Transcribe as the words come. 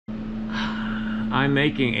I'm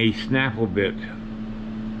making a snaffle bit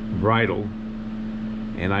bridle,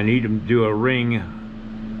 and I need to do a ring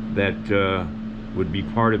that would be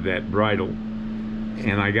part of that bridle.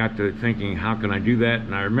 And I got to thinking, how can I do that?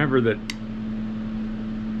 And I remember that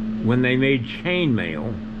when they made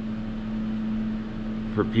chainmail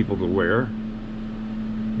for people to wear,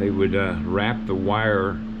 they would wrap the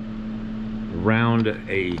wire around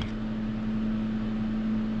a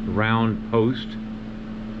round post,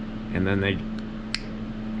 and then they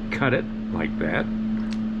cut it like that,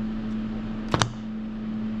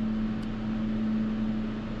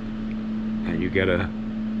 and you get a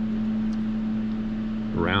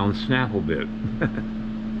round snaffle bit.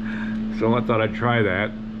 So I thought I'd try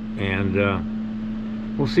that,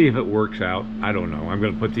 and we'll see if it works out. I don't know. I'm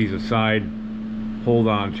going to put these aside, hold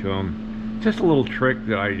on to them. Just a little trick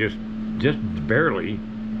that I just barely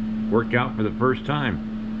worked out for the first time.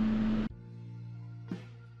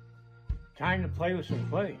 Time to play with some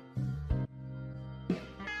clay.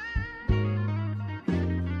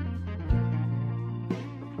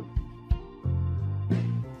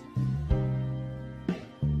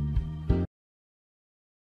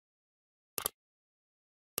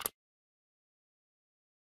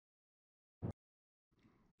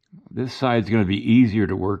 This side's going to be easier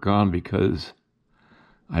to work on because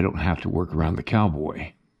I don't have to work around the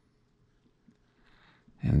cowboy.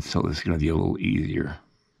 And so this is going to be a little easier.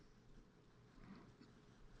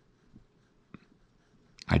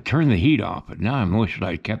 I turned the heat off, but now I'm wishing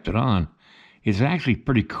I kept it on. It's actually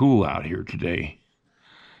pretty cool out here today.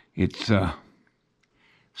 It's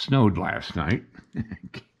snowed last night.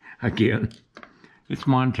 Again, it's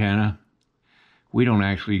Montana. We don't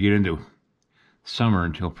actually get into summer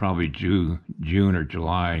until probably June or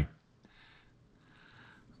July.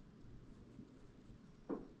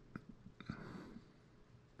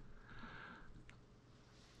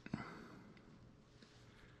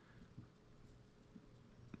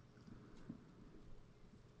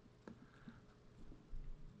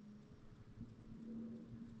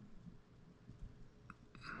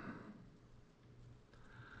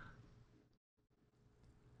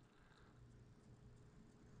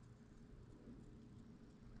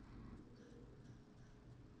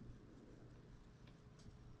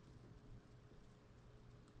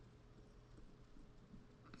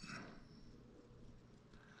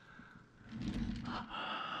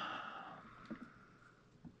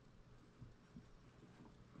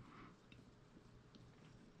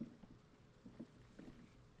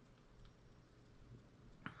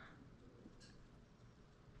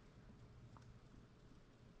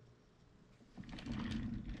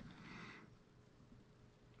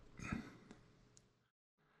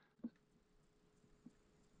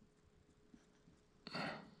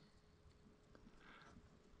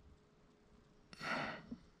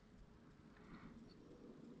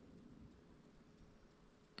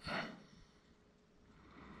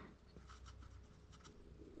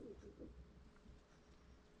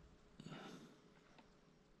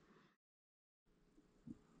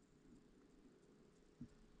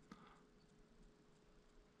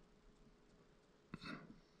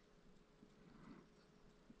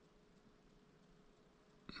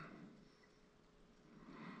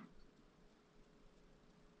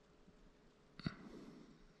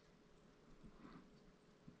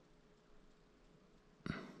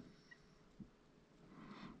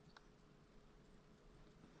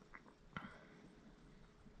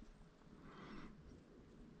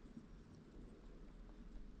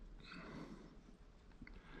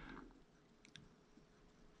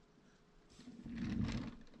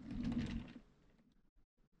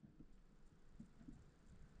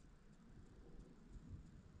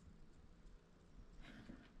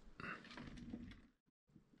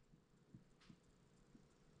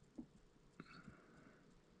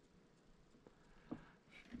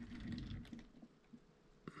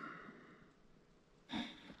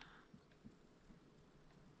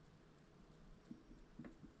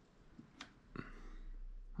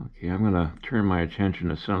 Okay, I'm going to turn my attention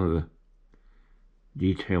to some of the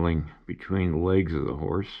detailing between the legs of the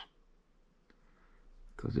horse,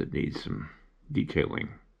 because it needs some detailing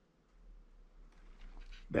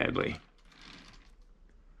badly.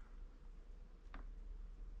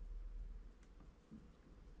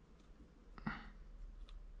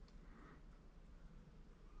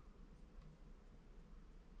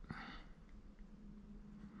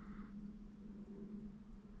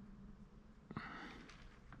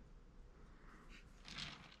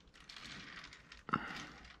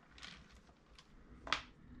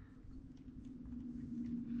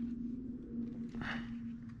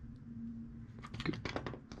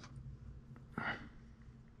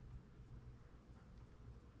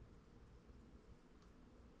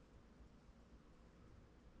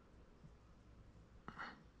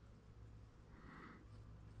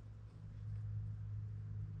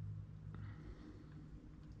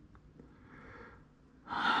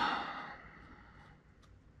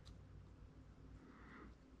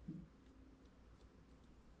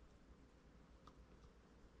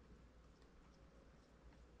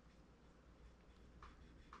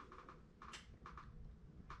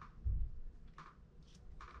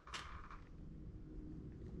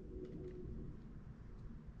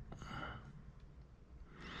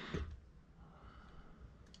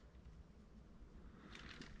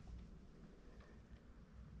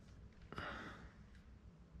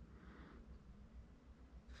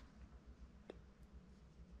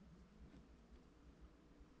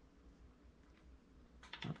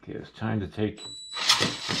 Okay, it's time to take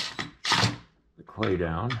the clay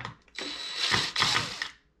down.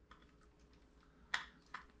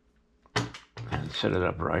 And set it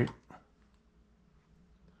up right.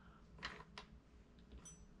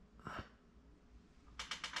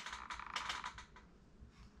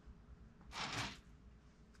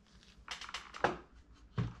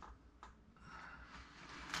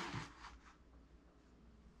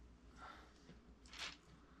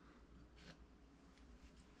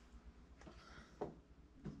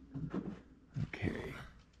 Okay,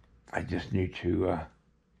 I just need to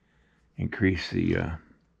increase the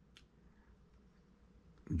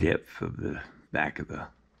depth of the back of the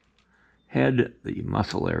head, the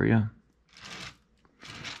muscle area,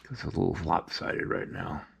 because it's a little lopsided right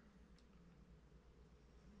now.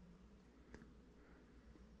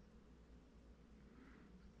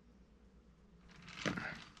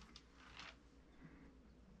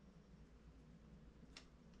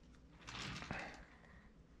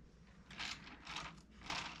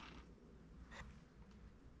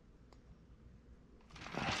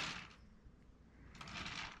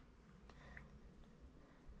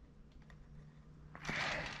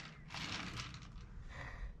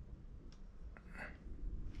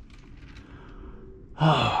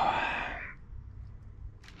 Oh.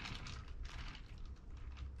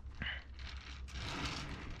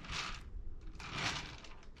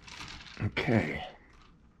 Okay.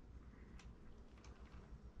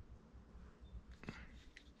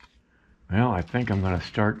 Well, I think I'm going to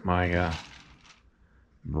start my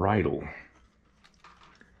bridle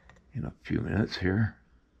in a few minutes here.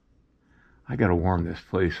 I got to warm this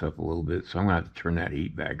place up a little bit, so I'm going to have to turn that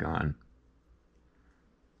heat back on.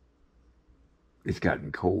 It's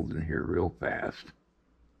gotten cold in here real fast.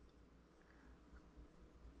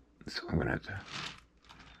 So I'm going to have to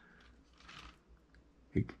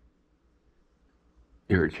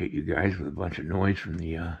irritate you guys with a bunch of noise from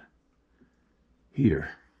the heater.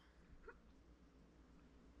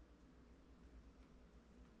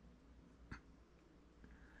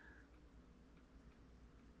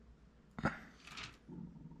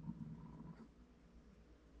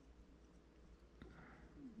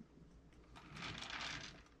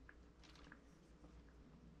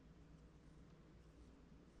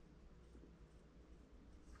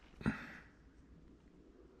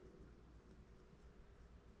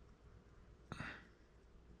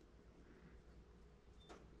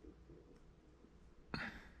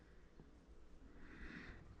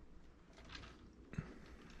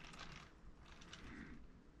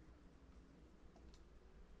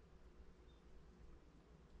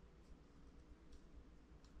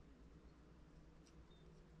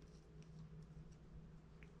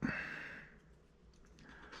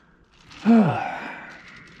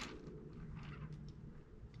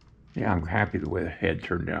 Yeah, I'm happy the way the head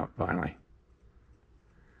turned out finally.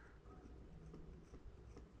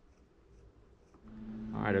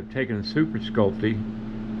 Alright, I've taken Super Sculpty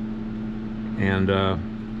and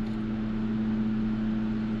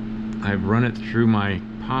I've run it through my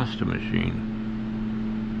pasta machine.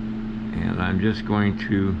 And I'm just going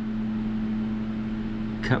to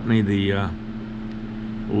cut me the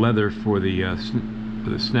leather for the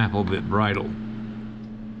Snaffle bit bridle.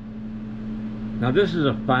 Now this is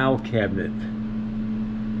a file cabinet,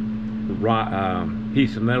 the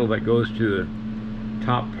piece of metal that goes to the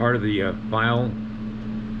top part of the file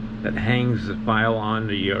that hangs the file on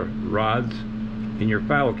the rods in your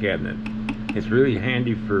file cabinet. It's really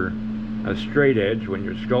handy for a straight edge when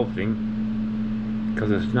you're sculpting because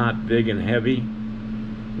it's not big and heavy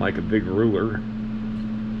like a big ruler,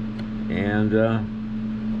 and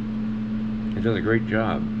it does a great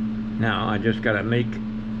job. Now I just got to make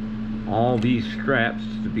all these straps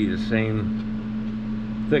to be the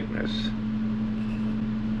same thickness,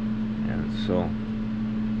 and so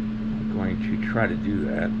I'm going to try to do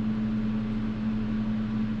that.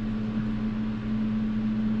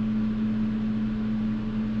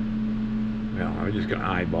 Well, I'm just going to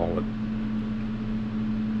eyeball it.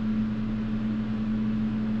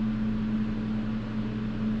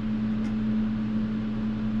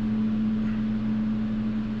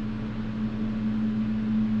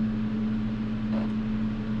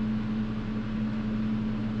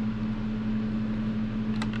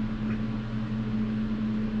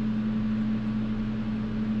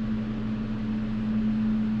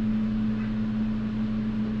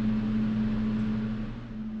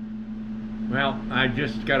 Well, I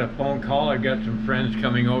just got a phone call. I got some friends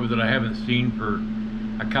coming over that I haven't seen for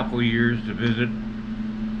a couple of years to visit,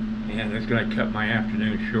 and it's going to cut my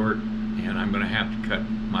afternoon short, and I'm going to have to cut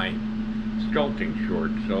my sculpting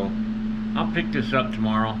short, so I'll pick this up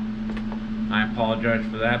tomorrow I apologize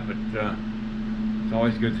for that, but it's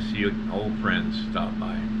always good to see old friends stop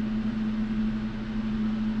by.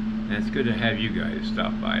 And it's good to have you guys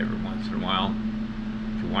stop by every once in a while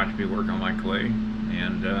to watch me work on my clay.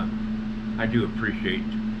 And I do appreciate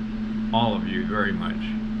all of you very much.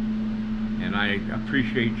 And I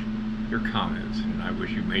appreciate your comments, and I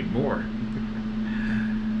wish you made more.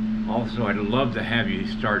 Also, I'd love to have you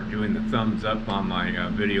start doing the thumbs up on my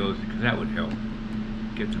videos, because that would help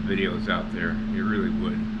get the videos out there. It really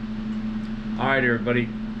would. Alright everybody,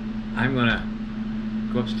 I'm gonna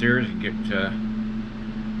go upstairs and get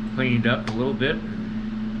cleaned up a little bit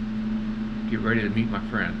and get ready to meet my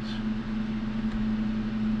friends.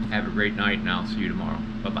 Have a great night, and I'll see you tomorrow.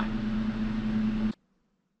 Bye-bye.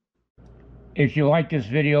 If you like this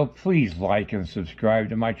video, please like and subscribe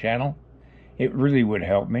to my channel. It really would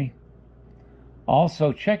help me.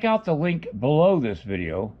 Also, check out the link below this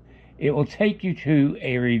video. It will take you to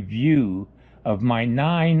a review of my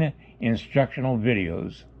 9 instructional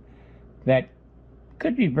videos that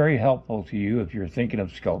could be very helpful to you if you're thinking of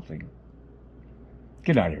sculpting.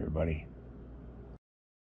 Good night, everybody.